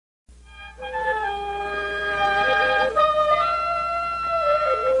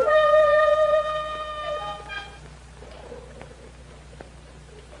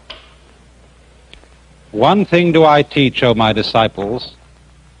One thing do I teach, O my disciples,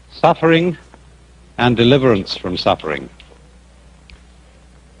 suffering and deliverance from suffering.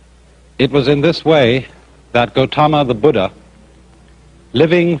 It was in this way that Gautama the Buddha,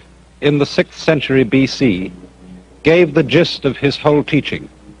 living in the 6th century BC, gave the gist of his whole teaching.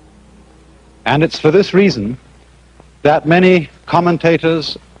 And it's for this reason that many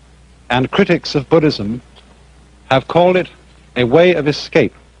commentators and critics of Buddhism have called it a way of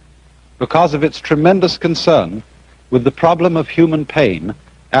escape, because of its tremendous concern with the problem of human pain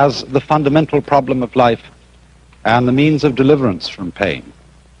as the fundamental problem of life and the means of deliverance from pain.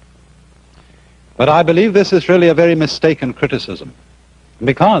 But I believe this is really a very mistaken criticism,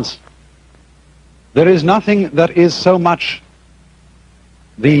 because there is nothing that is so much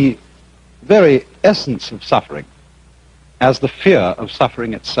the very essence of suffering as the fear of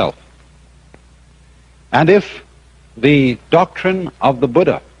suffering itself. And if the doctrine of the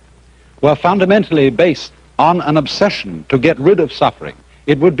Buddha were fundamentally based on an obsession to get rid of suffering,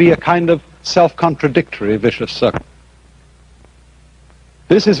 it would be a kind of self-contradictory vicious circle.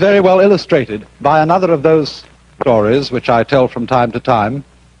 This is very well illustrated by another of those stories which I tell from time to time,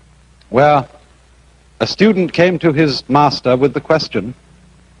 where a student came to his master with the question,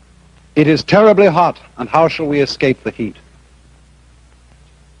 "It is terribly hot, and how shall we escape the heat?"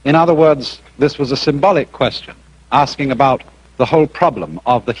 In other words, this was a symbolic question, asking about the whole problem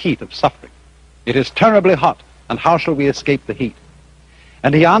of the heat of suffering. It is terribly hot, and how shall we escape the heat?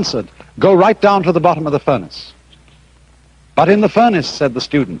 And he answered, "Go right down to the bottom of the furnace." "But in the furnace," said the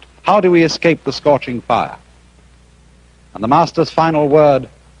student, "how do we escape the scorching fire?" And the master's final word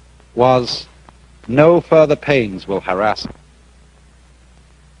was, "No further pains will harass us."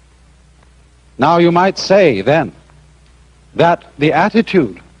 Now you might say then that the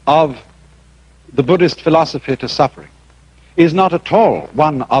attitude of the Buddhist philosophy to suffering is not at all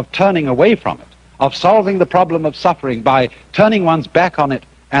one of turning away from it, of solving the problem of suffering by turning one's back on it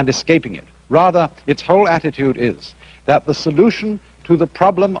and escaping it. Rather, its whole attitude is that the solution to the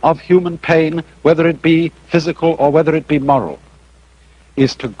problem of human pain, whether it be physical or whether it be moral,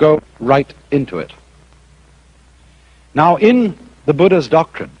 is to go right into it. Now, in the Buddha's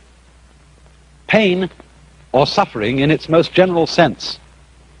doctrine, pain, or suffering in its most general sense,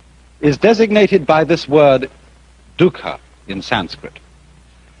 is designated by this word dukkha in Sanskrit.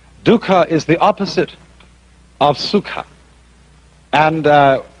 Dukkha is the opposite of sukha. And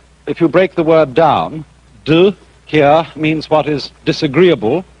if you break the word down, du here means what is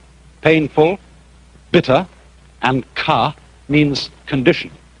disagreeable, painful, bitter, and ka means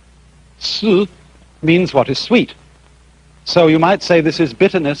condition. Su means what is sweet. So you might say this is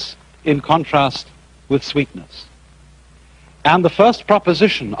bitterness in contrast with sweetness. And the first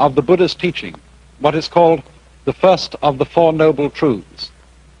proposition of the Buddha's teaching, what is called the first of the Four Noble Truths,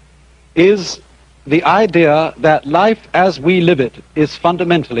 is the idea that life as we live it is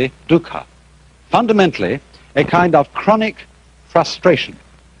fundamentally dukkha, fundamentally a kind of chronic frustration.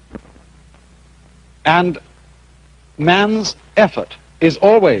 And man's effort is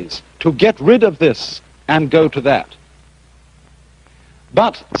always to get rid of this and go to that.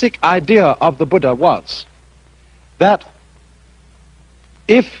 But the basic idea of the Buddha was that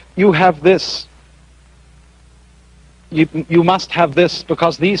if you have this, you must have this,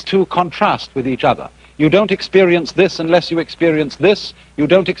 because these two contrast with each other. You don't experience this unless you experience this. You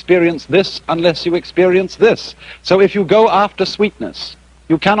don't experience this unless you experience this. So if you go after sweetness,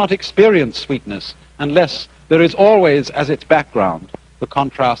 you cannot experience sweetness unless there is always as its background the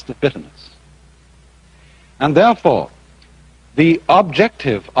contrast of bitterness. And therefore, the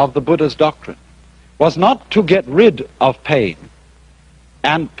objective of the Buddha's doctrine was not to get rid of pain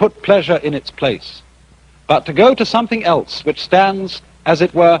and put pleasure in its place, but to go to something else which stands, as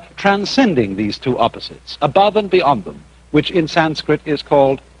it were, transcending these two opposites, above and beyond them, which in Sanskrit is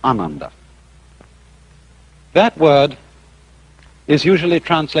called ananda. That word is usually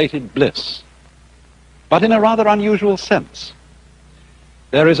translated bliss, but in a rather unusual sense.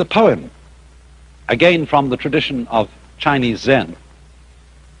 There is a poem, again from the tradition of Chinese Zen,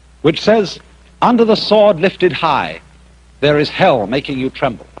 which says, "Under the sword lifted high, there is hell making you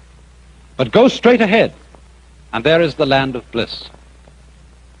tremble. But go straight ahead, and there is the land of bliss."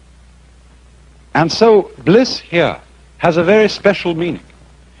 And so bliss here has a very special meaning.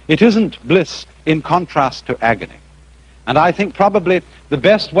 It isn't bliss in contrast to agony. And I think probably the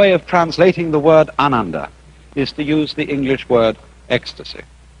best way of translating the word ananda is to use the English word ecstasy.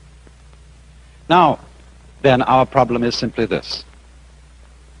 Now, then our problem is simply this.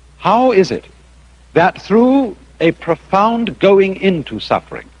 How is it that through a profound going into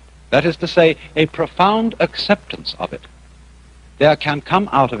suffering, that is to say, a profound acceptance of it, there can come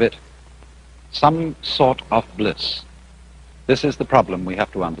out of it some sort of bliss. This is the problem we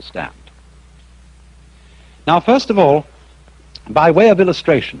have to understand. Now, first of all, by way of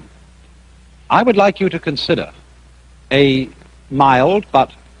illustration, I would like you to consider a mild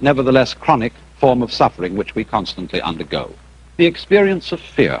but nevertheless chronic form of suffering which we constantly undergo, the experience of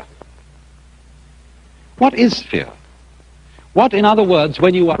fear. What is fear? What, in other words,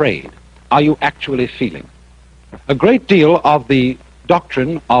 when you are afraid, are you actually feeling? A great deal of the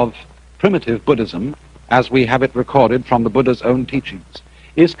doctrine of primitive Buddhism, as we have it recorded from the Buddha's own teachings,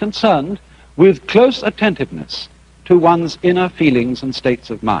 is concerned with close attentiveness to one's inner feelings and states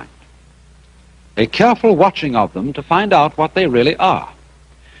of mind, a careful watching of them to find out what they really are.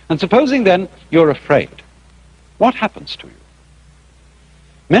 And supposing then you're afraid, what happens to you?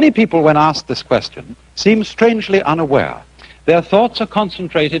 Many people, when asked this question, seem strangely unaware. Their thoughts are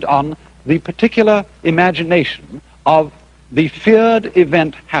concentrated on the particular imagination of the feared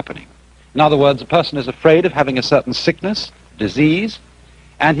event happening. In other words, a person is afraid of having a certain sickness, disease,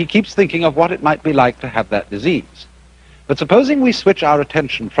 and he keeps thinking of what it might be like to have that disease. But supposing we switch our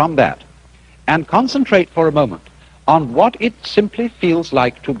attention from that and concentrate for a moment on what it simply feels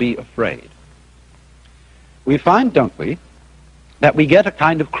like to be afraid, we find, don't we, that we get a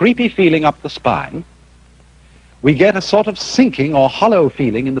kind of creepy feeling up the spine. We get a sort of sinking or hollow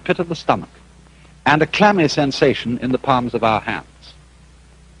feeling in the pit of the stomach, and a clammy sensation in the palms of our hands.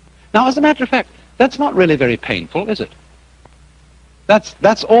 Now, as a matter of fact, that's not really very painful, is it?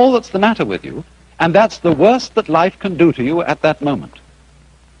 That's all that's the matter with you, and that's the worst that life can do to you at that moment.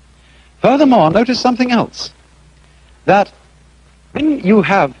 Furthermore, notice something else, that when you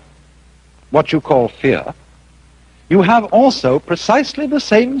have what you call fear, you have also precisely the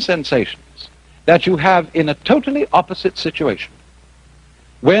same sensations that you have in a totally opposite situation,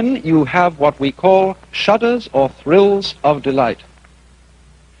 when you have what we call shudders or thrills of delight.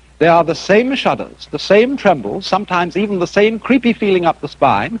 They are the same shudders, the same trembles, sometimes even the same creepy feeling up the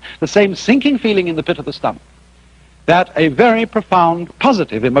spine, the same sinking feeling in the pit of the stomach, that a very profound,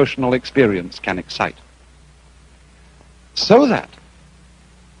 positive emotional experience can excite. So that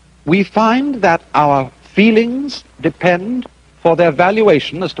we find that our feelings depend for their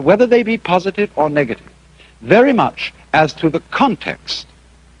valuation as to whether they be positive or negative, very much as to the context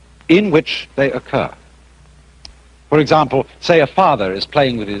in which they occur. For example, say a father is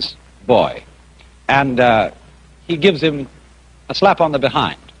playing with his boy, and he gives him a slap on the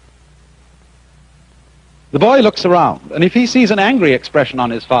behind. The boy looks around, and if he sees an angry expression on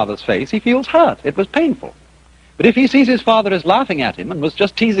his father's face, he feels hurt. It was painful. But if he sees his father is laughing at him and was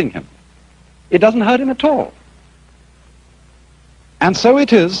just teasing him, it doesn't hurt him at all. And so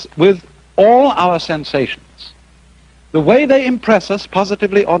it is with all our sensations. The way they impress us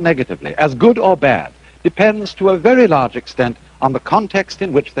positively or negatively, as good or bad, depends to a very large extent on the context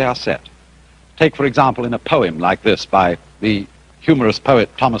in which they are set. Take, for example, in a poem like this by the humorous poet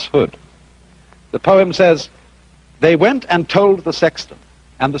Thomas Hood. The poem says, "They went and told the sexton,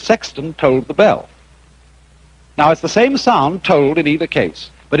 and the sexton told the bell." Now, it's the same sound told in either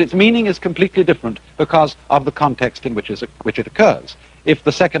case, but its meaning is completely different because of the context in which it occurs. If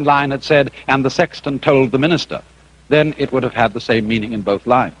the second line had said, "and the sexton told the minister," then it would have had the same meaning in both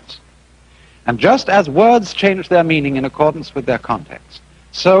lines. And just as words change their meaning in accordance with their context,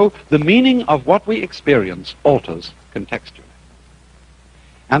 so the meaning of what we experience alters contextually.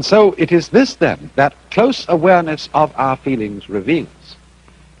 And so it is this, then, that close awareness of our feelings reveals.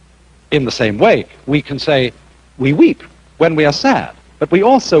 In the same way, we can say we weep when we are sad, but we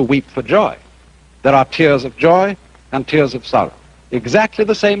also weep for joy. There are tears of joy and tears of sorrow. Exactly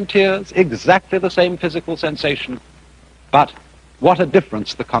the same tears, exactly the same physical sensation, but what a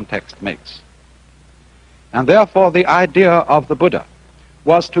difference the context makes. And therefore the idea of the Buddha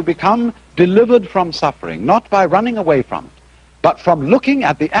was to become delivered from suffering, not by running away from it, but from looking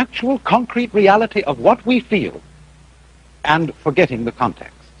at the actual concrete reality of what we feel and forgetting the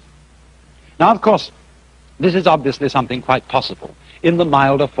context. Now, of course, this is obviously something quite possible in the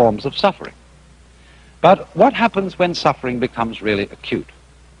milder forms of suffering. But what happens when suffering becomes really acute?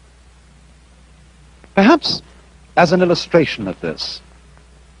 Perhaps as an illustration of this,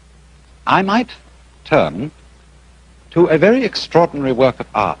 I might turn to a very extraordinary work of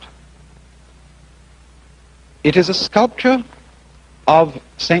art. It is a sculpture of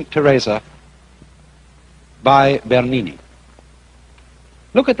Saint Teresa by Bernini.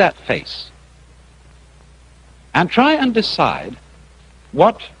 Look at that face and try and decide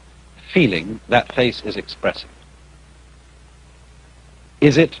what feeling that face is expressing.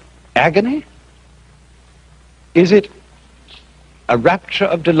 Is it agony? Is it a rapture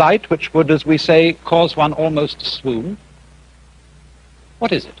of delight which would, as we say, cause one almost to swoon?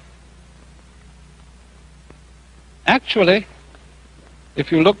 What is it? Actually,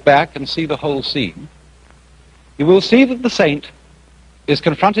 if you look back and see the whole scene, you will see that the saint is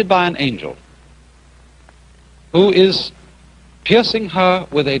confronted by an angel who is piercing her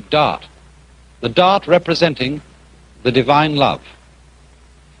with a dart, the dart representing the divine love.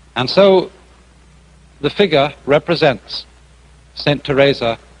 And so the figure represents Saint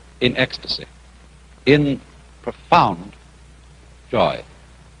Teresa in ecstasy, in profound joy,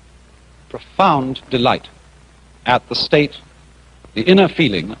 profound delight at the state, the inner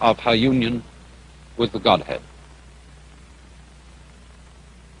feeling of her union with the Godhead.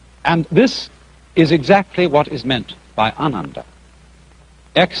 And this is exactly what is meant by ananda,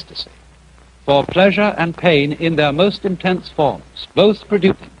 ecstasy, for pleasure and pain in their most intense forms, both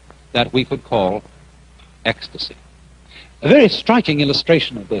producing that we could call ecstasy. A very striking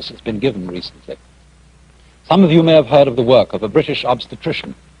illustration of this has been given recently. Some of you may have heard of the work of a British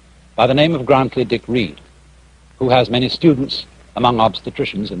obstetrician by the name of Grantley Dick Reed, who has many students among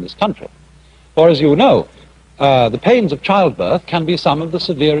obstetricians in this country. For as you know, the pains of childbirth can be some of the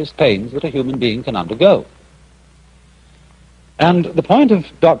severest pains that a human being can undergo. And the point of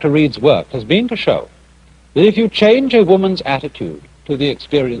Dr. Reed's work has been to show that if you change a woman's attitude to the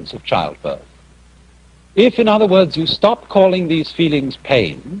experience of childbirth, if, in other words, you stop calling these feelings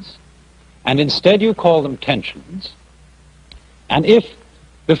pains, and instead you call them tensions, and if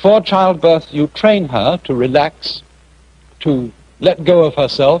before childbirth you train her to relax, to let go of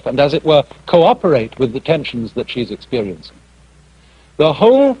herself, and as it were, cooperate with the tensions that she's experiencing, the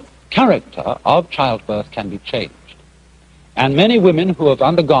whole character of childbirth can be changed. And many women who have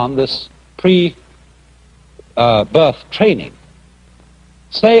undergone this pre-birth training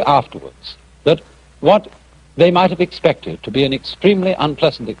say afterwards that what they might have expected to be an extremely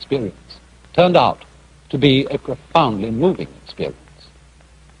unpleasant experience turned out to be a profoundly moving experience,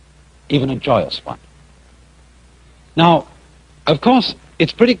 even a joyous one. Now, of course,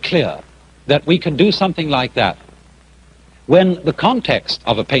 it's pretty clear that we can do something like that when the context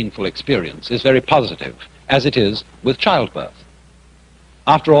of a painful experience is very positive, as it is with childbirth.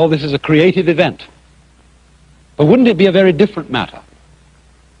 After all, this is a creative event. But wouldn't it be a very different matter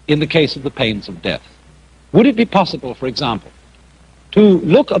in the case of the pains of death? Would it be possible, for example, to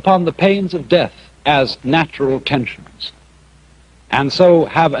look upon the pains of death as natural tensions, and so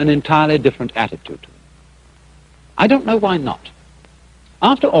have an entirely different attitude to them? I don't know why not.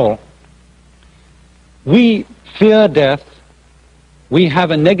 After all, we fear death, we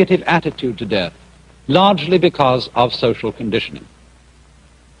have a negative attitude to death, largely because of social conditioning.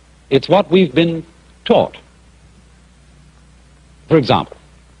 It's what we've been taught. For example,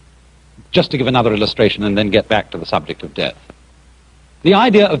 just to give another illustration and then get back to the subject of death. The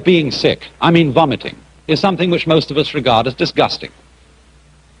idea of being sick, I mean vomiting, is something which most of us regard as disgusting.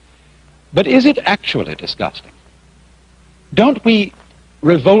 But is it actually disgusting? Don't we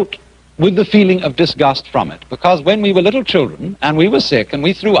revolt with the feeling of disgust from it? Because when we were little children and we were sick and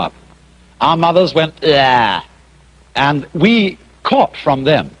we threw up, our mothers went, "Ah," and we caught from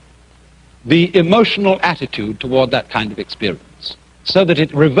them the emotional attitude toward that kind of experience, so that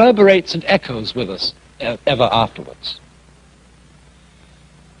it reverberates and echoes with us ever afterwards.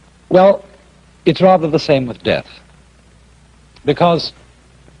 Well, it's rather the same with death, because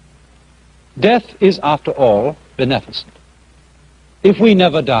death is, after all, beneficent. If we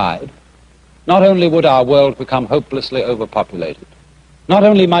never died, not only would our world become hopelessly overpopulated, not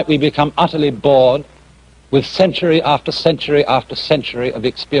only might we become utterly bored with century after century after century of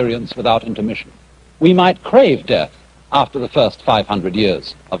experience without intermission, we might crave death after the first 500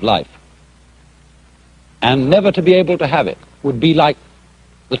 years of life. And never to be able to have it would be like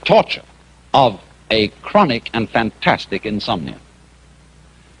the torture of a chronic and fantastic insomnia.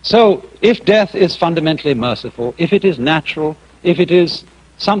 So, if death is fundamentally merciful, if it is natural, if it is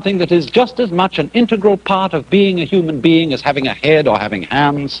something that is just as much an integral part of being a human being as having a head or having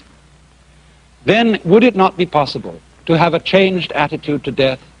hands, then would it not be possible to have a changed attitude to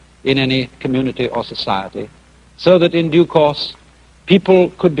death in any community or society, so that in due course people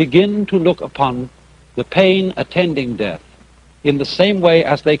could begin to look upon the pain attending death in the same way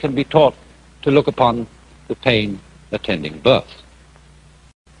as they can be taught to look upon the pain attending birth?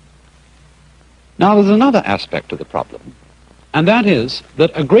 Now, there's another aspect to the problem, and that is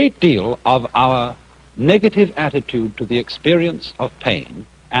that a great deal of our negative attitude to the experience of pain,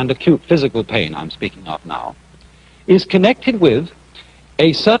 and acute physical pain I'm speaking of now, is connected with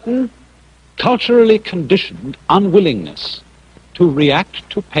a certain culturally conditioned unwillingness to react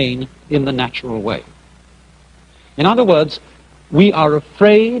to pain in the natural way. In other words, we are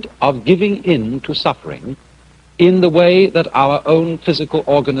afraid of giving in to suffering in the way that our own physical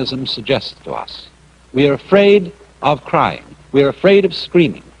organism suggests to us. We are afraid of crying. We're afraid of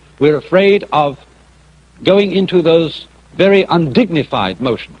screaming. We're afraid of going into those very undignified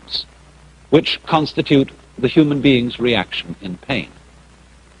motions which constitute the human being's reaction in pain.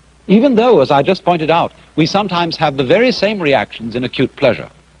 Even though, as I just pointed out, we sometimes have the very same reactions in acute pleasure.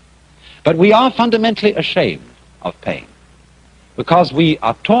 But we are fundamentally ashamed of pain because we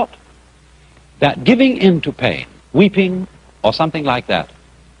are taught that giving in to pain, weeping or something like that,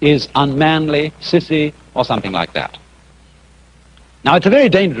 is unmanly, sissy, or something like that. Now, it's a very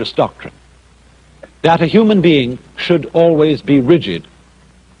dangerous doctrine that a human being should always be rigid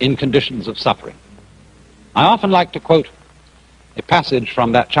in conditions of suffering. I often like to quote a passage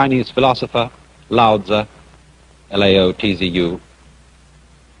from that Chinese philosopher, Lao Tzu, Lao-Tzu,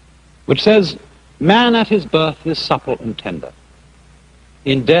 which says, "Man at his birth is supple and tender.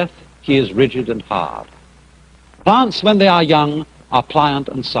 In death he is rigid and hard. Plants when they are young are pliant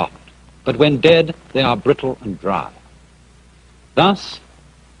and soft, but when dead they are brittle and dry. Thus,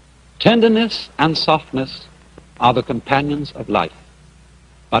 tenderness and softness are the companions of life,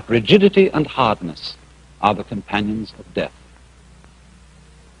 but rigidity and hardness are the companions of death."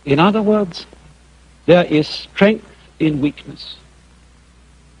 In other words, there is strength in weakness.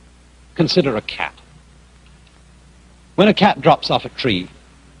 Consider a cat. When a cat drops off a tree,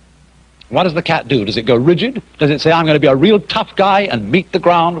 what does the cat do? Does it go rigid? Does it say, "I'm going to be a real tough guy and meet the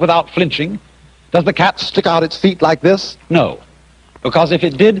ground without flinching"? Does the cat stick out its feet like this? No. Because if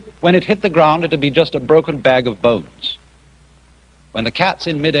it did, when it hit the ground, it would be just a broken bag of bones. When the cat's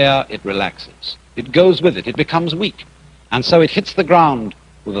in midair, it relaxes. It goes with it. It becomes weak. And so it hits the ground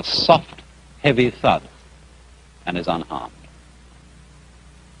with a soft, heavy thud and is unharmed.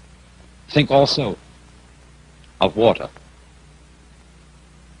 Think also of water.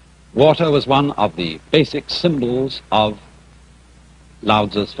 Water was one of the basic symbols of Lao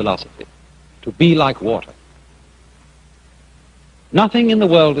Tzu's philosophy, to be like water. Nothing in the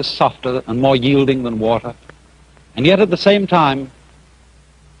world is softer and more yielding than water, and yet at the same time,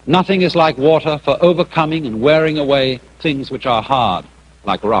 nothing is like water for overcoming and wearing away things which are hard,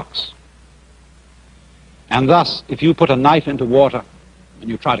 like rocks. And thus, if you put a knife into water and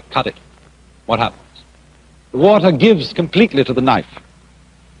you try to cut it, what happens? The water gives completely to the knife.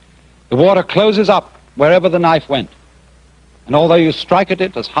 The water closes up wherever the knife went. And although you strike at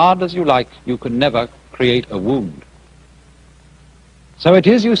it as hard as you like, you can never create a wound. So it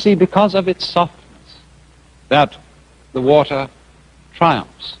is, you see, because of its softness that the water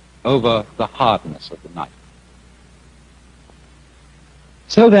triumphs over the hardness of the knife.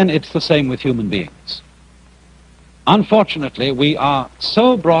 So then it's the same with human beings. Unfortunately, we are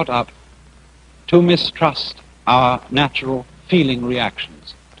so brought up to mistrust our natural feeling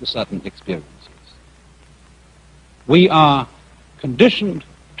reactions to certain experiences. We are conditioned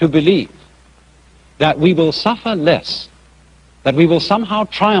to believe that we will suffer less, that we will somehow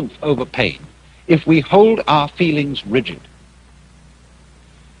triumph over pain if we hold our feelings rigid.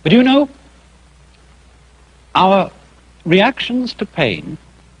 But you know, our reactions to pain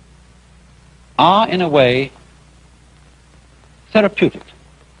are, in a way, therapeutic.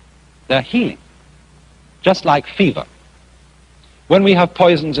 They're healing, just like fever. When we have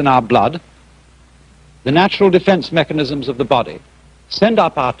poisons in our blood, the natural defense mechanisms of the body send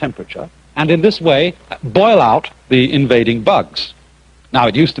up our temperature and in this way boil out the invading bugs. Now,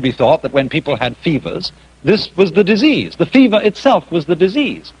 it used to be thought that when people had fevers, this was the disease. The fever itself was the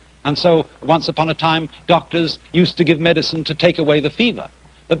disease. And so, once upon a time, doctors used to give medicine to take away the fever.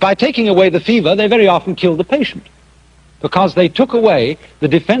 But by taking away the fever, they very often killed the patient, because they took away the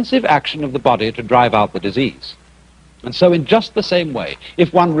defensive action of the body to drive out the disease. And so in just the same way,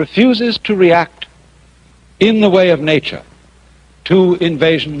 if one refuses to react in the way of nature to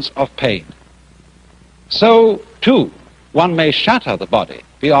invasions of pain, so too one may shatter the body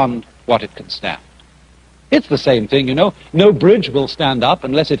beyond what it can stand. It's the same thing, you know. No bridge will stand up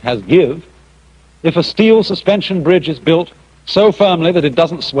unless it has give. If a steel suspension bridge is built so firmly that it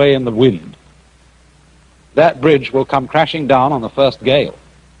doesn't sway in the wind, that bridge will come crashing down on the first gale.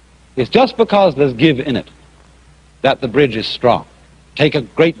 It's just because there's give in it that the bridge is strong. Take a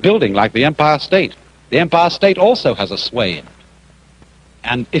great building like the Empire State. The Empire State also has a sway in it.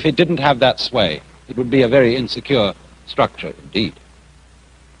 And if it didn't have that sway, it would be a very insecure structure indeed.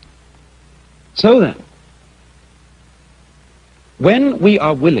 So then, when we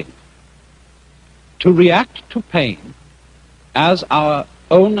are willing to react to pain as our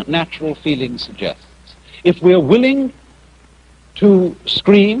own natural feeling suggests, if we're willing to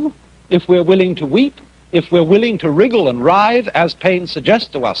scream, if we're willing to weep, if we're willing to wriggle and writhe as pain suggests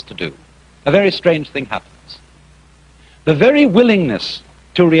to us to do, a very strange thing happens. The very willingness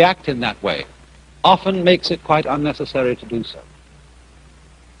to react in that way often makes it quite unnecessary to do so.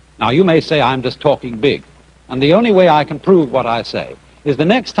 Now, you may say I'm just talking big, and the only way I can prove what I say is the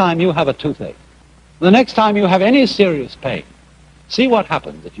next time you have a toothache, the next time you have any serious pain, see what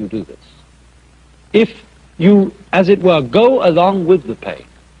happens if you do this. If you, as it were, go along with the pain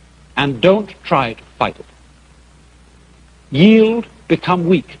and don't try to fight it, yield, become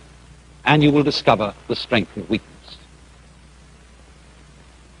weak, and you will discover the strength of weakness.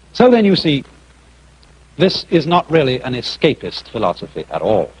 So then you see, this is not really an escapist philosophy at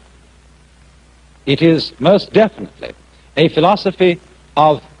all. It is most definitely a philosophy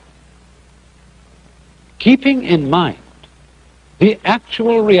of keeping in mind the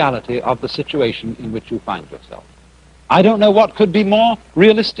actual reality of the situation in which you find yourself. I don't know what could be more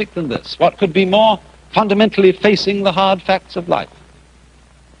realistic than this, what could be more fundamentally facing the hard facts of life.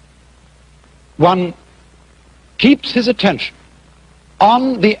 One keeps his attention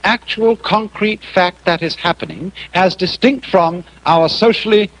on the actual concrete fact that is happening as distinct from our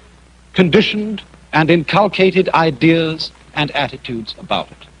socially conditioned and inculcated ideas and attitudes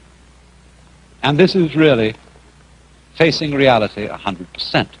about it. And this is really facing reality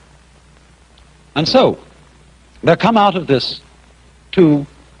 100%. And so, there come out of this two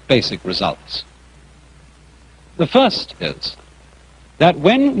basic results. The first is that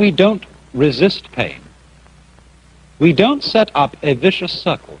when we don't resist pain, we don't set up a vicious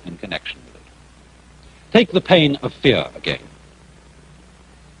circle in connection with it. Take the pain of fear again.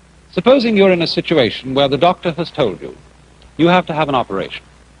 Supposing you're in a situation where the doctor has told you you have to have an operation.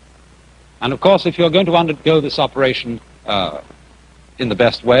 And of course, if you're going to undergo this operation in the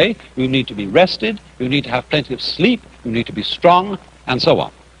best way, you need to be rested, you need to have plenty of sleep, you need to be strong, and so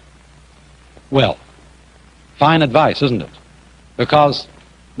on. Well, fine advice, isn't it? Because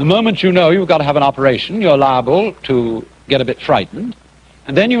the moment you know you've got to have an operation, you're liable to get a bit frightened,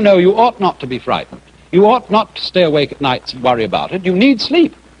 and then you know you ought not to be frightened. You ought not to stay awake at nights and worry about it. You need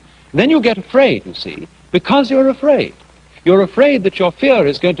sleep. Then you get afraid, you see, because you're afraid. You're afraid that your fear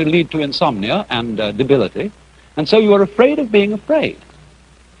is going to lead to insomnia and debility, and so you are afraid of being afraid.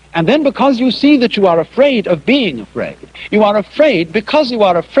 And then because you see that you are afraid of being afraid, you are afraid because you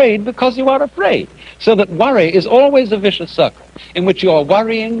are afraid because you are afraid. So that worry is always a vicious circle in which you are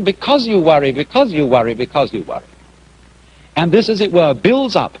worrying because you worry, because you worry, because you worry. And this, as it were,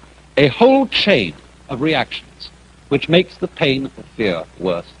 builds up a whole chain of reactions which makes the pain of fear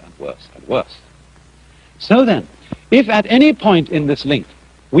worse and worse and worse. So then, if at any point in this link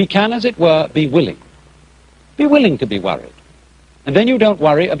we can, as it were, be willing to be worried, and then you don't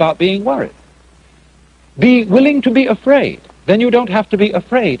worry about being worried. Be willing to be afraid, then you don't have to be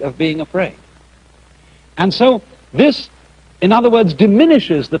afraid of being afraid. And so this, in other words,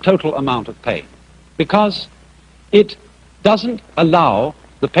 diminishes the total amount of pain, because it doesn't allow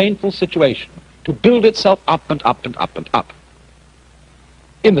the painful situation to build itself up and up and up and up.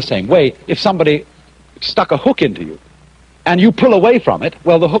 In the same way, if somebody stuck a hook into you and you pull away from it,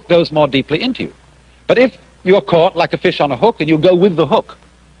 well, the hook goes more deeply into you. But if you're caught like a fish on a hook and you go with the hook,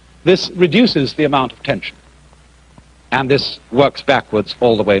 this reduces the amount of tension. And this works backwards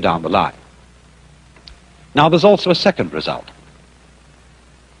all the way down the line. Now, there's also a second result.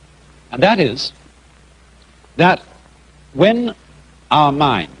 And that is that when our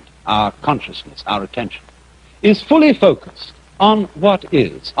mind, our consciousness, our attention is fully focused on what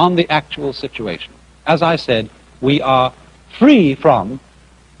is, on the actual situation, as I said, we are free from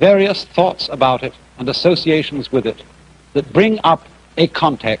various thoughts about it and associations with it that bring up a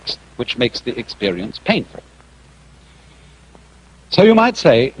context which makes the experience painful. So you might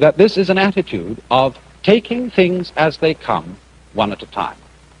say that this is an attitude of taking things as they come, one at a time.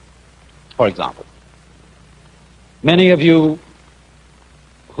 For example, many of you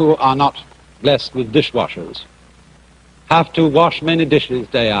who are not blessed with dishwashers have to wash many dishes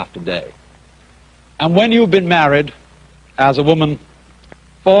day after day. And when you've been married as a woman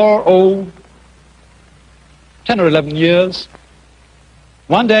for, 10 or 11 years,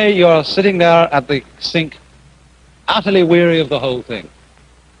 one day you're sitting there at the sink, utterly weary of the whole thing.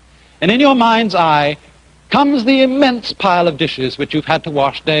 And in your mind's eye comes the immense pile of dishes which you've had to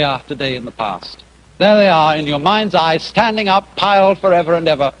wash day after day in the past. There they are in your mind's eye, standing up, piled forever and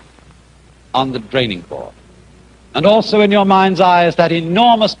ever on the draining board. And also in your mind's eye is that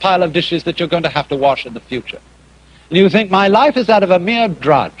enormous pile of dishes that you're going to have to wash in the future. And you think, my life is that of a mere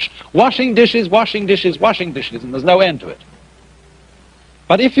drudge, washing dishes, washing dishes, washing dishes, and there's no end to it.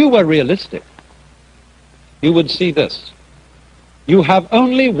 But if you were realistic, you would see this. You have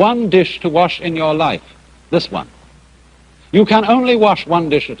only one dish to wash in your life, this one. You can only wash one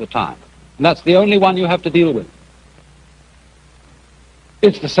dish at a time, and that's the only one you have to deal with.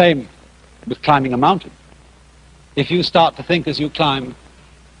 It's the same with climbing a mountain. If you start to think as you climb,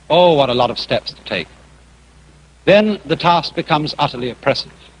 oh, what a lot of steps to take, then the task becomes utterly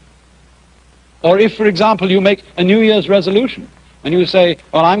oppressive. Or if, for example, you make a New Year's resolution and you say,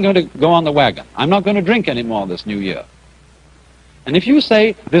 well, I'm going to go on the wagon. I'm not going to drink anymore this new year. And if you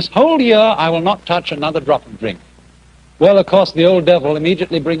say, this whole year I will not touch another drop of drink, well, of course, the old devil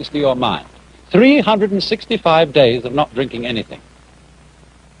immediately brings to your mind 365 days of not drinking anything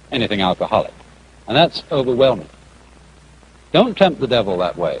alcoholic. And that's overwhelming. Don't tempt the devil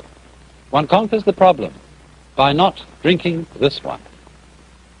that way. One conquers the problem by not drinking this one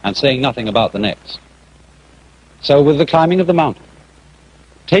and saying nothing about the next. So with the climbing of the mountain,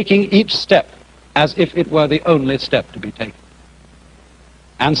 taking each step as if it were the only step to be taken.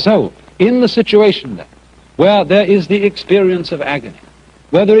 And so, in the situation then, where there is the experience of agony,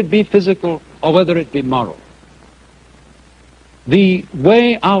 whether it be physical or whether it be moral, the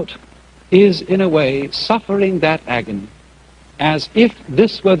way out is, in a way, suffering that agony as if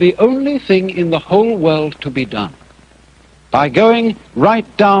this were the only thing in the whole world to be done. By going right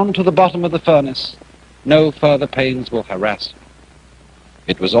down to the bottom of the furnace, no further pains will harass you.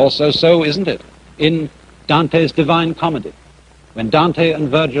 It was also so, isn't it, in Dante's Divine Comedy, when Dante and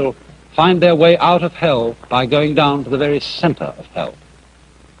Virgil find their way out of hell by going down to the very center of hell.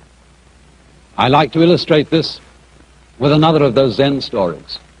 I like to illustrate this with another of those Zen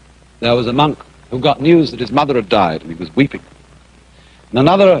stories. There was a monk who got news that his mother had died, and he was weeping. And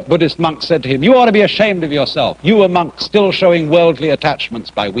another Buddhist monk said to him, you ought to be ashamed of yourself. You, a monk, still showing worldly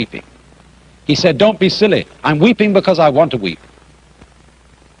attachments by weeping. He said, don't be silly. I'm weeping because I want to weep.